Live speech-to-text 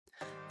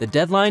The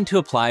deadline to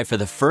apply for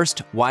the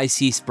first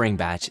YC Spring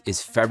Batch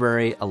is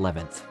February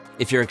 11th.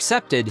 If you're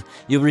accepted,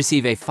 you'll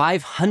receive a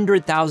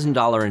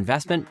 $500,000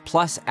 investment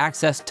plus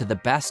access to the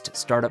best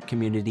startup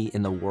community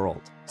in the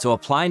world. So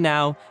apply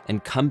now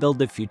and come build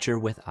the future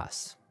with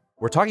us.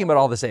 We're talking about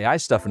all this AI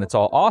stuff and it's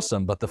all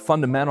awesome, but the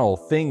fundamental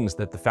things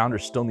that the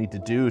founders still need to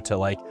do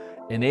to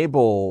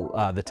enable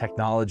the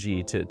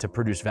technology to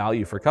produce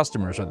value for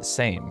customers are the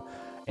same.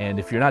 And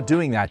if you're not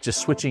doing that, just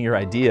switching your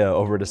idea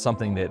over to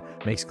something that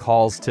makes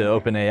calls to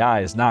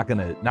OpenAI is not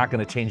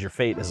gonna change your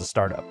fate as a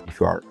startup. If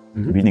you are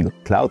building a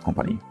cloud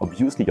company,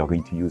 obviously you're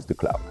going to use the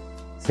cloud.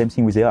 Same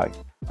thing with AI.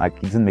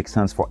 It doesn't make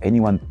sense for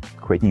anyone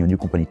creating a new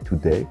company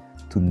today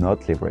to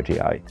not leverage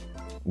AI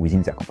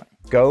within their company.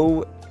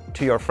 Go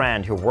to your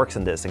friend who works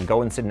in this and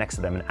go and sit next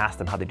to them and ask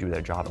them how they do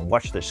their job and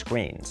watch their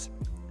screens.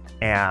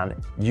 And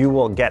you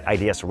will get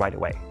ideas right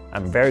away.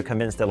 I'm very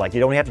convinced that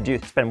you don't have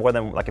to spend more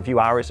than a few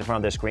hours in front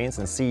of their screens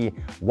and see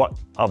what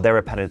of their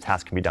repetitive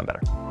tasks can be done better.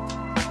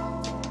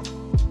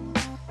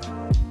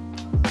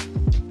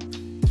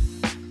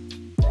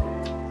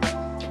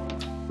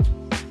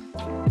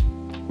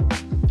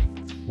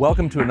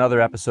 Welcome to another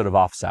episode of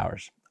Office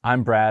Hours.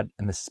 I'm Brad,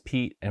 and this is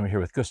Pete, and we're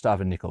here with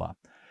Gustav and Nicola.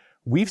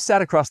 We've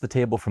sat across the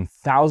table from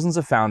thousands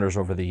of founders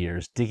over the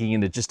years, digging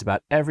into just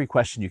about every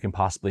question you can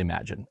possibly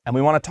imagine. And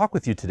we want to talk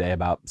with you today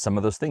about some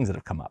of those things that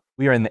have come up.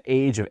 We are in the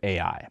age of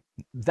AI.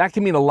 That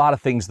can mean a lot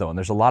of things though, and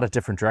there's a lot of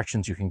different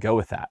directions you can go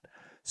with that.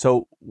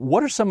 So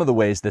what are some of the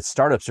ways that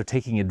startups are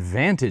taking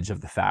advantage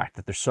of the fact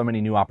that there's so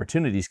many new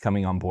opportunities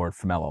coming on board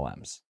from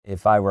LLMs?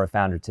 If I were a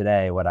founder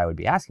today, what I would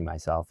be asking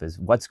myself is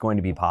what's going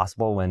to be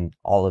possible when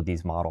all of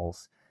these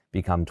models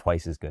become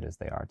twice as good as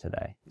they are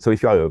today. So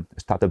if you are a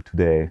startup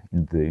today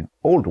in the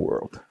old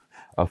world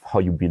of how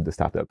you build the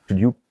startup, should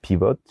you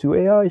pivot to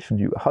AI?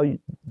 How do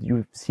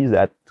you see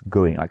that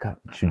going?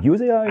 Should you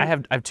use AI? I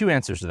have two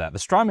answers to that. The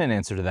straw man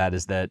answer to that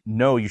is that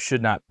no, you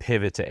should not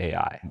pivot to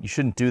AI. You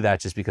shouldn't do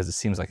that just because it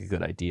seems like a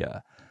good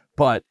idea.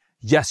 But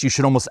yes, you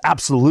should almost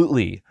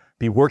absolutely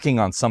be working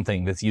on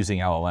something that's using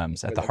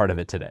LLMs at the heart of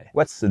it today.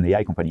 What's an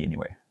AI company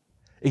anyway?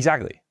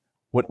 Exactly.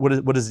 What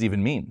does it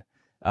even mean?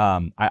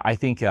 I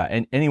think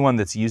anyone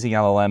that's using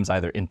LLMs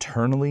either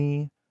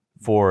internally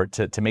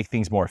to make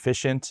things more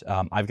efficient.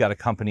 I've got a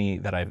company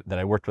that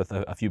I worked with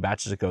a few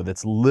batches ago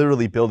that's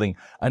literally building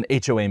an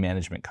HOA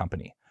management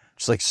company.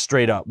 Just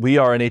straight up, we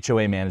are an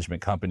HOA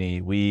management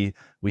company. We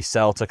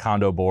sell to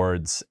condo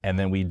boards and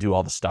then we do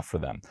all the stuff for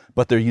them.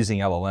 But they're using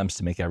LLMs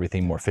to make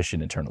everything more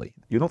efficient internally.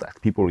 You don't ask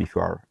people if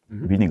you are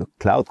building a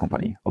cloud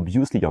company.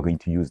 Obviously, you're going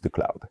to use the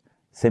cloud.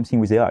 Same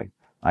thing with AI.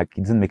 It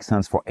doesn't make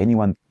sense for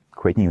anyone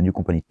creating a new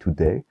company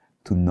today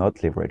to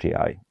not leverage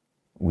AI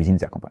within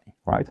their company,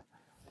 right?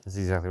 That's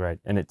exactly right.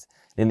 And it's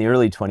in the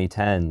early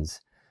 2010s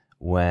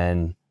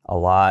when a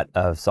lot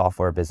of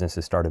software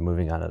businesses started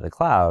moving onto the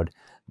cloud,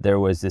 there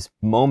was this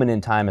moment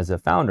in time as a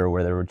founder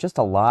where there were just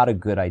a lot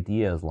of good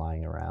ideas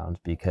lying around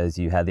because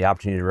you had the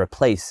opportunity to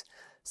replace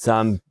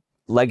some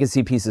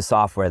legacy piece of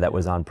software that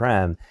was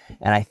on-prem.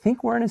 And I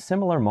think we're in a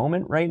similar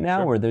moment right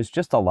now where there's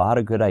just a lot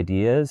of good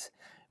ideas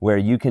where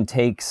you can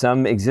take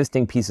some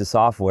existing piece of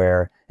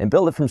software and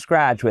build it from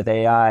scratch with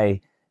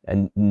AI,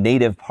 a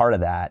native part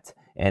of that,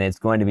 and it's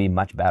going to be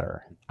much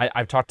better.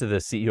 I've talked to the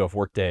CEO of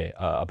Workday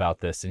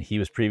about this, and he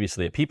was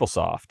previously at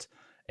PeopleSoft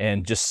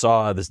and just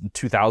saw this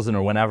 2000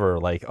 or whenever,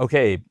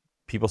 okay,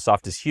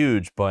 PeopleSoft is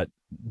huge, but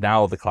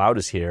now the cloud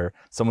is here.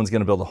 Someone's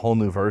going to build a whole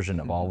new version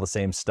of all the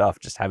same stuff,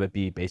 just have it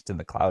be based in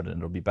the cloud and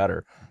it'll be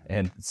better.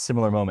 And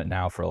similar moment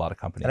now for a lot of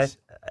companies. And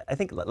I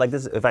think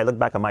this, if I look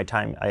back on my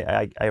time,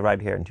 I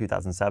arrived here in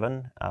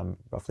 2007,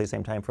 roughly the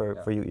same time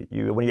for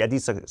you. When you at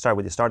least started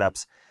with your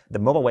startups, the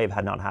mobile wave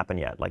had not happened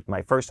yet.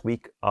 My first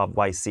week of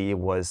YC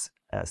was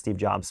Steve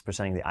Jobs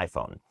presenting the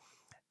iPhone.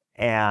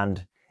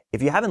 And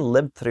if you haven't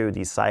lived through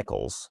these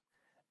cycles,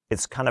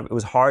 it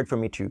was hard for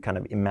me to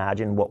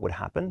imagine what would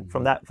happen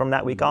from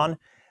that week on.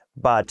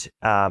 But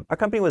our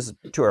company was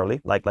too early.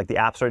 Like the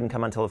App Store didn't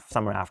come until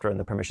summer after, and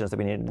the permissions that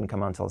we needed didn't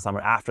come until summer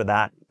after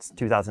that,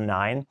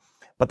 2009.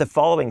 But the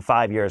following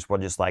 5 years were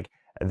just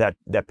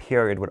that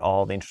period when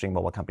all the interesting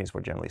mobile companies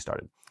were generally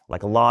started.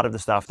 A lot of the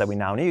stuff that we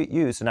now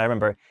use. And I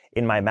remember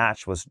in my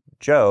match was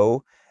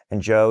Joe,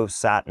 and Joe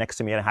sat next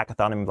to me at a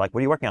hackathon and was like, "What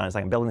are you working on?" It's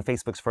I'm building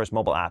Facebook's first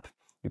mobile app.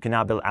 You can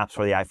now build apps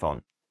for the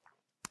iPhone.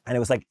 And it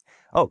was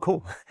oh,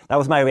 cool. That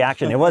was my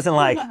reaction. It wasn't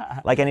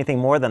like anything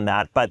more than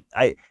that. But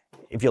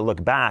if you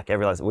look back, I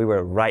realized we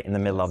were right in the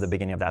middle of the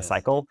beginning of that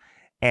cycle.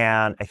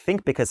 And I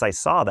think because I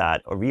saw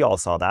that, or we all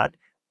saw that,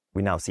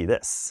 we now see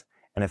this.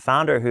 And a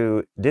founder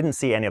who didn't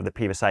see any of the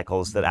previous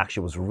cycles that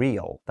actually was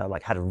real,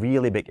 that had a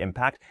really big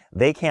impact,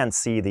 they can't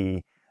see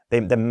they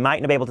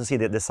might not be able to see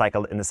this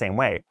cycle in the same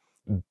way.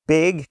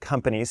 Big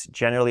companies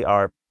generally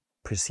are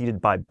preceded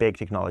by big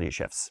technology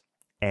shifts.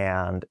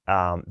 And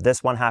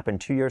this one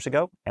happened 2 years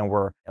ago, and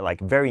we're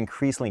very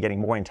increasingly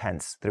getting more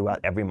intense throughout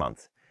every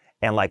month.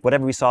 And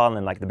whatever we saw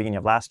in the beginning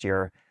of last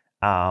year,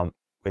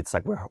 it's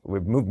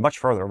we've moved much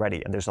further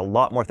already, and there's a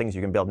lot more things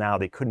you can build now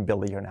that you couldn't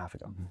build a year and a half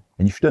ago.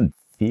 And you shouldn't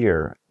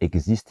fear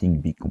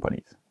existing big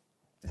companies.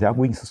 They are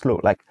going so slow.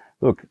 Like,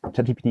 look,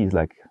 ChatGPT is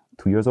like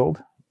 2 years old,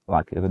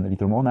 like even a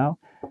little more now,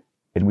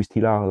 and we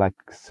still are like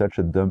such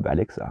a dumb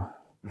Alexa.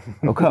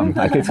 How come?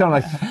 Like, it's kind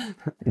of like,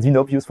 it's been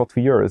obvious for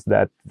 2 years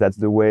that that's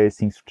the way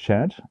things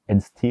change,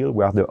 and still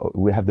we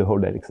have the whole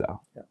Alexa.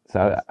 Yeah.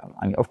 So,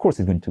 I mean, of course,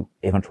 it's going to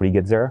eventually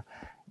get there,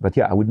 but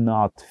yeah, I would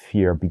not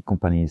fear big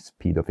companies'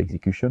 speed of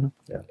execution.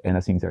 Yeah. And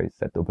I think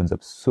that opens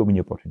up so many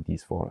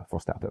opportunities for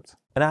startups.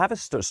 And I have a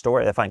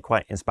story that I find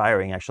quite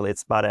inspiring, actually.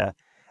 It's about a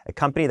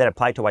company that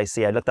applied to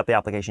YC. I looked up the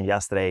application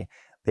yesterday.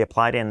 They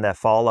applied in the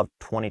fall of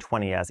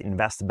 2020 as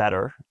Invest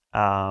Better,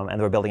 and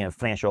they were building a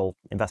financial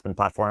investment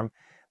platform.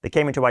 They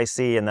came into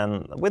YC, and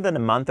then within a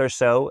month or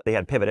so, they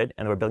had pivoted,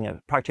 and they were building a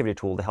productivity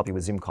tool to help you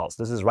with Zoom calls.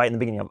 This is right in the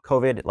beginning of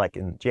COVID, like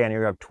in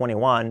January of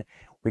 21.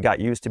 We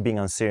got used to being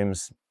on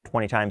Zooms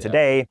 20 times a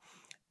day,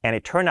 and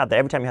it turned out that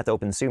every time you had to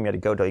open Zoom, you had to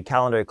go to your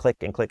calendar,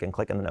 click and click and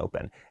click, and then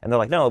open. And they're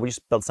like, no, we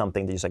just built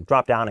something. They just like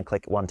drop down and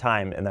click one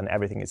time, and then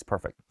everything is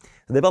perfect.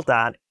 So they built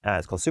that.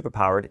 It's called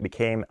Superpowered. It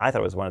became, I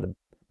thought it was one of the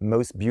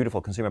most beautiful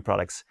consumer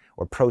products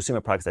or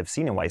prosumer products I've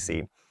seen in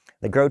YC.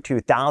 They grow to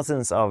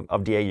thousands of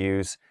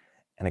DAUs,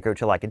 and they grow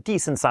to like a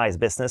decent sized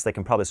business. They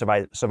can probably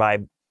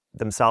survive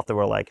themselves. They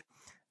were like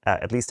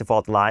at least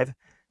default live.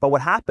 But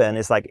what happened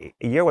is like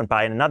a year went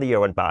by and another year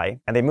went by,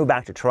 and they moved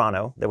back to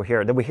Toronto. They were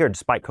here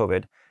despite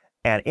COVID.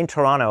 And in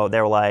Toronto,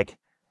 they were like,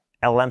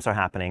 LLMs are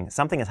happening.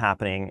 Something is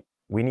happening.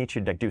 We need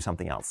to do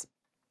something else.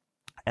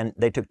 And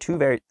they took two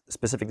very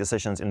specific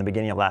decisions in the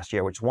beginning of last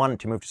year, which is one,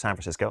 to move to San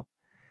Francisco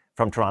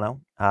from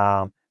Toronto.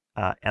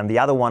 And the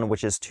other one,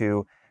 which is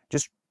to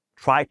just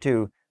try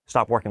to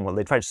stop working. Well,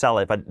 they tried to sell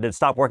it, but they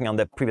stopped working on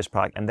the previous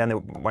product, and then they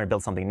want to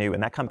build something new.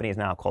 And that company is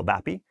now called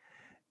Vappy.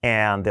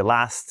 And the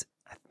last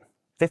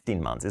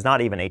 15 months, it's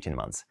not even 18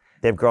 months,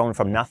 they've grown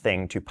from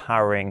nothing to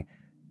powering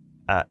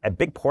a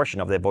big portion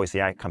of the voice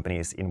AI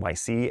companies in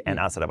YC and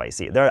outside of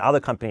YC. There are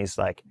other companies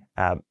like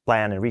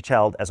Plan and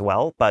Retail as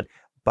well, but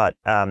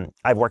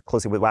I've worked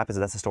closely with Vappy, so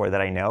that's a story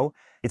that I know.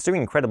 It's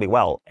doing incredibly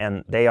well,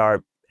 and they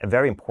are a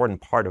very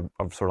important part of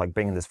sort of like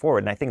bringing this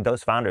forward. And I think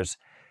those founders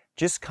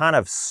just kind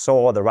of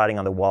saw the writing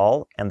on the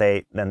wall, and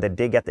they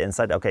did get the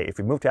insight, okay, if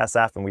we move to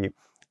SF and we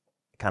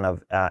kind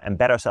of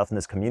embed ourselves in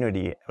this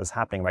community, what's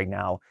happening right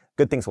now,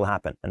 good things will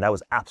happen. And that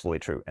was absolutely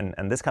true.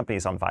 And this company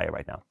is on fire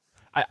right now.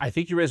 I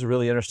think you raise a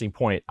really interesting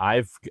point.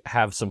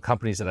 Have some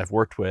companies that I've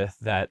worked with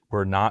that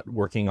were not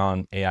working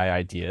on AI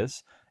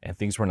ideas, and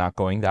things were not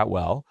going that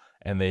well.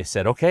 And they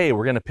said, okay,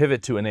 we're going to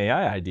pivot to an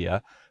AI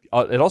idea.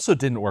 It also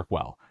didn't work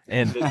well.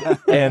 And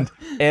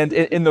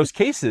in those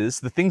cases,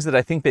 the things that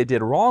I think they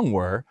did wrong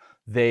were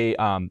they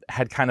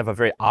had kind of a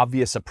very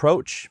obvious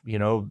approach. You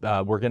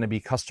know, we're going to be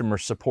customer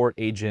support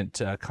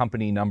agent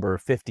company number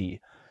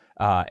 50,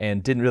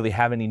 and didn't really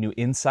have any new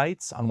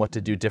insights on what to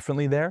do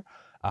differently there.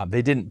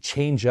 They didn't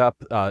change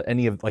up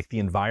any of like the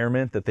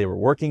environment that they were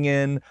working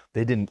in.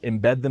 They didn't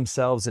embed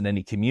themselves in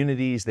any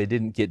communities. They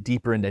didn't get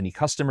deeper into any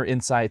customer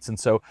insights. And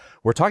so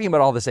we're talking about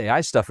all this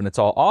AI stuff, and it's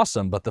all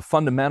awesome, but the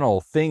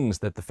fundamental things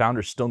that the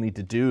founders still need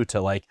to do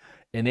to like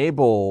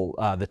enable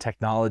the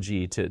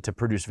technology to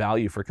produce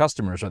value for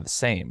customers are the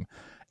same.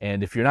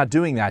 And if you're not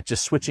doing that,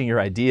 just switching your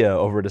idea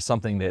over to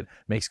something that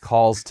makes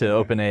calls to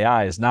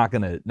OpenAI is not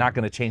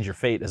gonna change your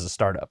fate as a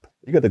startup.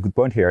 You got a good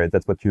point here.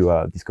 That's what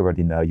you discovered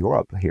in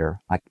Europe here.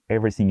 Like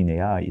everything in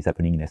AI is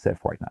happening in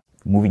SF right now.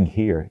 Moving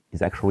here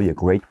is actually a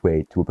great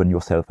way to open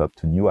yourself up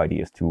to new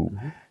ideas, to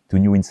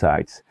new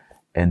insights,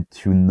 and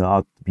to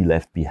not be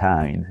left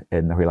behind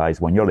and realize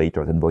 1 year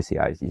later that voice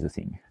AI is a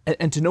thing.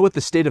 And to know what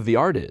the state of the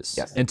art is.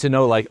 Yes. And to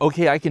know like,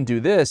 okay, I can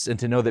do this, and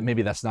to know that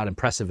maybe that's not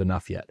impressive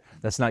enough yet.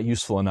 That's not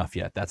useful enough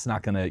yet. That's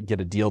not gonna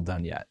get a deal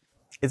done yet.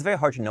 It's very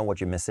hard to know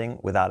what you're missing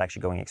without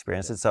actually going and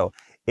experiencing it. So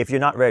if you're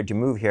not ready to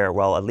move here,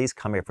 well, at least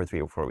come here for 3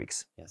 or 4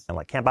 weeks. Yes. And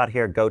like camp out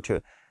here, go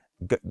to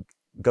the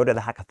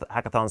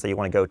hackathons that you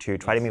want to go to,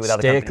 try to meet with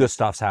other companies. Stay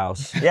at Gustav's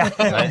house. Yeah.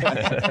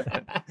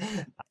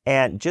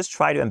 And just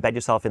try to embed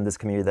yourself in this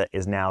community that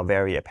is now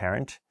very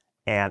apparent.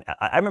 And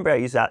I remember I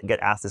used to get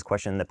asked this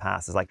question in the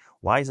past. It's like,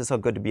 why is it so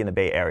good to be in the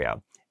Bay Area?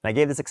 And I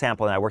gave this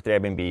example, and I worked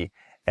at Airbnb,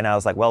 and I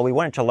was like, well, we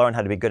wanted to learn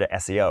how to be good at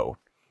SEO.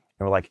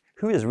 And we're like,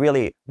 who is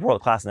really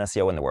world-class in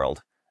SEO in the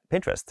world?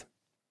 Pinterest.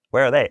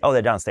 Where are they? Oh,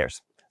 they're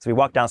downstairs. So we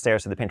walked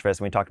downstairs to the Pinterest,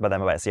 and we talked about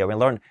them about SEO. We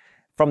learned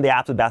from the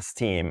absolute best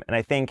team. And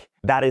I think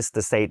that is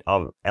the state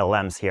of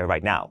LLMs here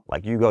right now.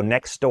 Like you go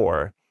next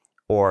door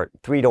or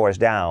 3 doors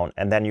down,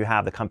 and then you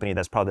have the company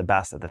that's probably the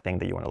best at the thing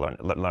that you want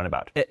to learn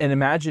about. And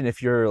imagine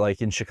if you're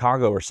like in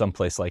Chicago or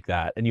someplace like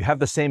that, and you have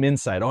the same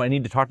insight. Oh, I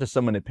need to talk to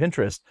someone at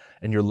Pinterest,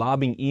 and you're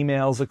lobbing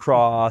emails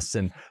across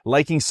and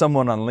liking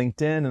someone on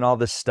LinkedIn and all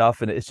this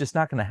stuff, and it's just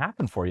not going to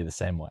happen for you the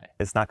same way.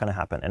 It's not going to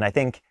happen. And I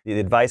think the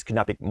advice could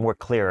not be more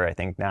clear, I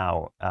think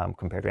now,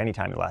 compared to any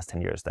time in the last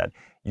 10 years, that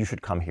you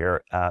should come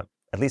here,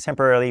 at least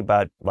temporarily,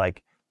 but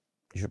like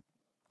you should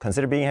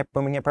consider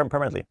moving here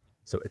permanently.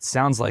 So it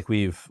sounds like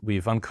we've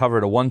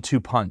uncovered a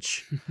 1-2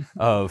 punch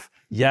of,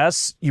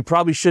 yes, you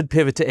probably should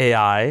pivot to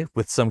AI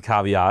with some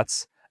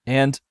caveats,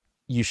 and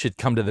you should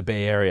come to the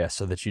Bay Area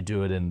so that you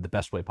do it in the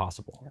best way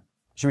possible.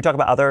 Should we talk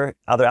about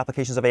other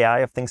applications of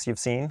AI, of things you've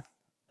seen?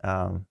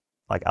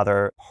 Like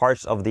other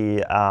parts of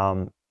the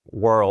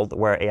world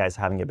where AI is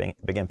having a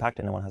big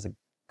impact? Anyone has a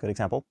good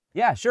example?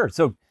 Yeah, sure.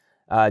 So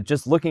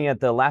just looking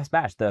at the last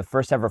batch, the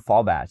first ever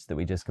fall batch that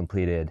we just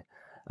completed,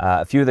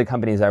 a few of the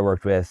companies I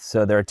worked with.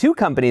 So there are two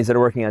companies that are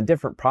working on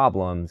different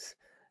problems,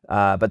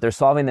 but they're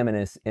solving them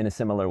in a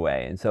similar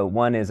way. And so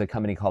one is a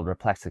company called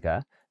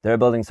Replexica. They're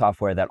building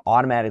software that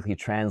automatically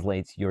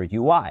translates your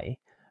UI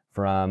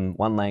from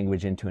one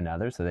language into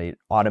another. So they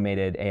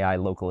automated AI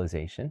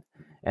localization.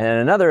 And then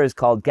another is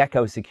called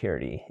Gecko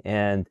Security,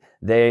 and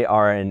they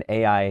are an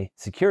AI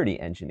security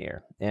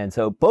engineer. And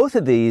so both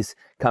of these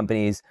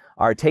companies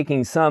are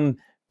taking some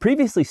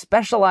previously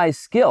specialized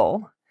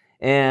skill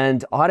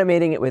and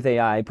automating it with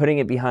AI, putting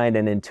it behind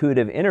an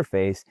intuitive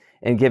interface,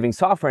 and giving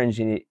software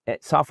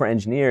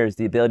engineers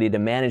the ability to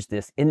manage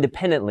this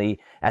independently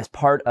as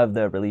part of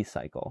the release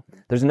cycle.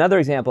 There's another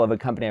example of a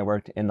company I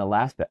worked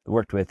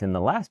with in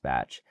the last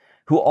batch,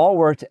 who all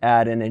worked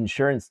at an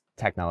insurance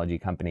technology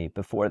company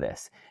before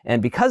this.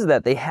 And because of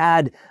that, they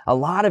had a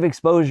lot of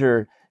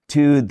exposure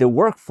to the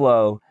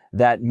workflow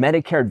that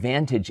Medicare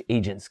Advantage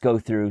agents go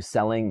through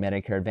selling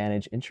Medicare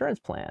Advantage insurance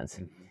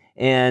plans.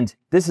 And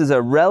this is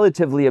a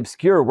relatively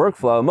obscure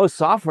workflow. Most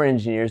software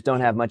engineers don't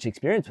have much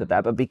experience with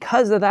that, but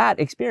because of that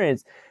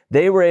experience,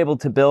 they were able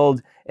to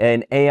build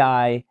an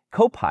AI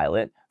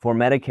co-pilot for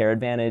Medicare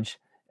Advantage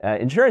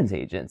insurance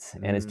agents,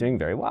 and it's doing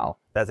very well.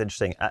 That's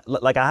interesting.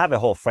 Like I have a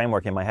whole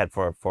framework in my head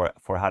for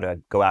how to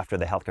go after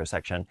the healthcare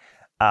section.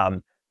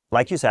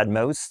 Like you said,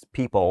 most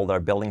people that are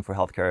building for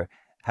healthcare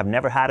have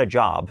never had a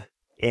job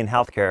in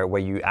healthcare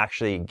where you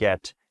actually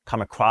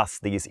come across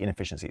these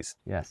inefficiencies.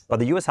 Yes. But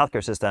the US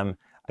healthcare system,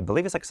 I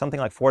believe it's like something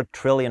like $4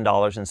 trillion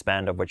in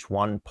spend, of which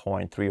 1.3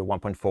 or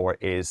 1.4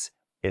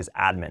 is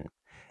admin.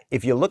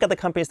 If you look at the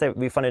companies that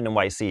we funded in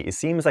YC, it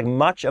seems like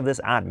much of this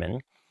admin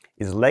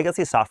is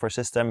legacy software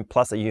system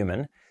plus a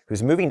human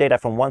who's moving data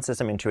from one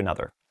system into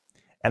another.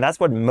 And that's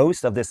what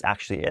most of this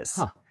actually is.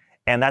 Huh.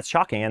 And that's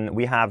shocking. And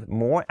we have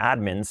more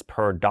admins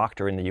per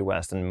doctor in the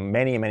US than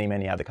many, many,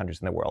 many other countries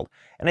in the world.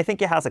 And I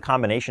think it has a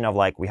combination of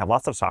like, we have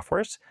lots of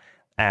softwares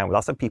and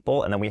lots of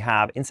people, and then we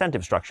have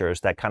incentive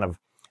structures that kind of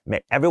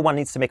everyone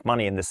needs to make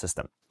money in this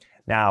system.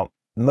 Now,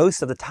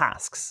 most of the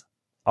tasks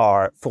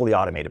are fully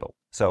automatable.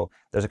 So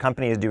there's a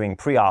company that's doing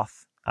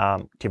pre-auth,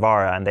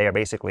 Tivara, and they are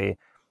basically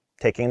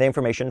taking the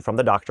information from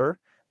the doctor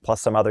plus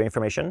some other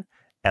information,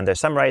 and they're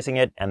summarizing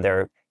it, and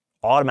they're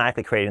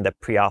automatically creating the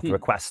pre-auth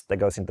request that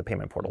goes into the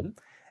payment portal.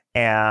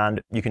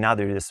 And you can now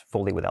do this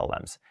fully with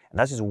LLMs. And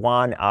that's just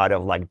one out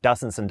of like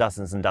dozens and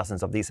dozens and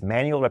dozens of these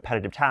manual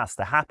repetitive tasks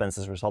that happens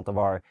as a result of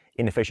our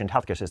inefficient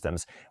healthcare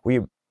systems. We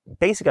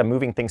basically are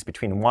moving things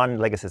between one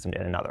legacy system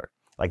and another.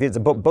 Like it's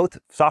both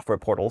software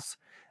portals,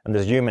 and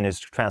this human is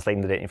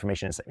translating the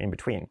information in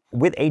between.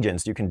 With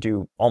agents, you can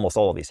do almost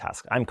all of these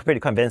tasks. I'm pretty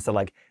convinced that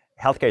like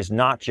healthcare is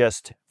not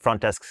just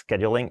front desk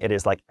scheduling. It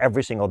is like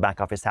every single back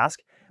office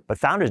task. But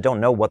founders don't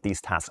know what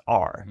these tasks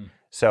are.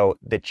 So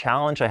the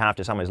challenge I have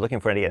to someone who's looking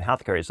for an idea in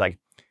healthcare is like,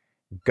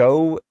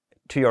 go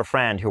to your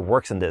friend who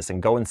works in this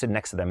and go and sit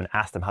next to them and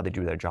ask them how they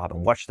do their job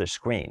and watch their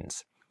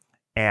screens.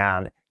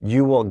 And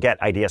you will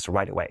get ideas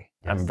right away.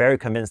 Yes. I'm very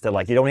convinced that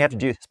like you don't have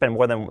to spend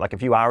more than like a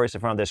few hours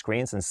in front of their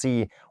screens and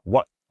see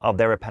what of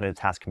their repetitive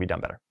tasks can be done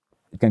better.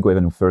 You can go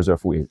even further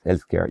with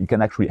healthcare. You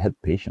can actually help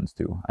patients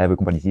too. I have a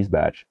company this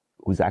batch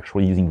who's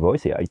actually using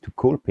voice AI to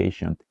call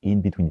patients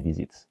in between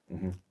visits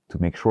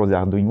to make sure they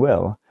are doing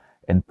well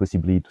and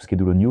possibly to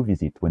schedule a new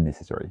visit when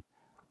necessary.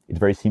 It's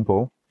very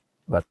simple,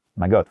 but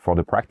my God, for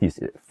the practice,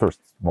 first,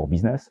 more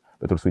business,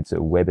 but also it's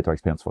a way better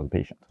experience for the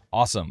patient.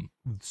 Awesome.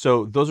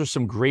 So those are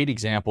some great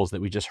examples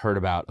that we just heard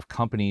about of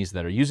companies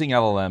that are using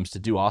LLMs to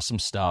do awesome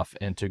stuff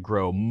and to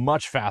grow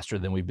much faster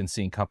than we've been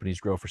seeing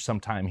companies grow for some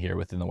time here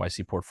within the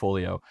YC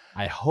portfolio.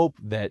 I hope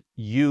that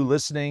you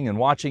listening and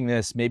watching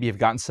this maybe have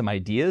gotten some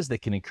ideas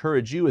that can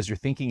encourage you as you're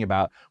thinking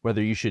about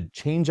whether you should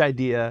change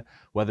idea,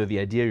 whether the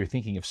idea you're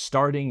thinking of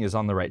starting is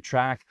on the right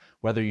track,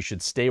 whether you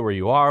should stay where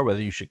you are,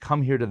 whether you should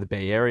come here to the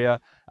Bay Area.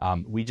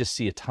 We just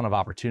see a ton of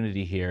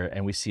opportunity here,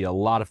 and we see a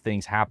lot of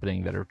things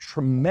happening that are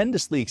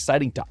tremendously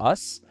exciting to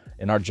us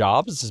in our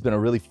jobs. This has been a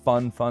really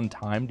fun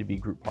time to be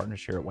group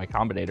partners here at Y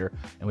Combinator,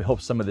 and we hope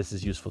some of this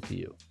is useful to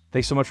you.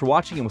 Thanks so much for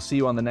watching, and we'll see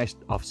you on the next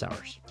Office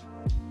Hours.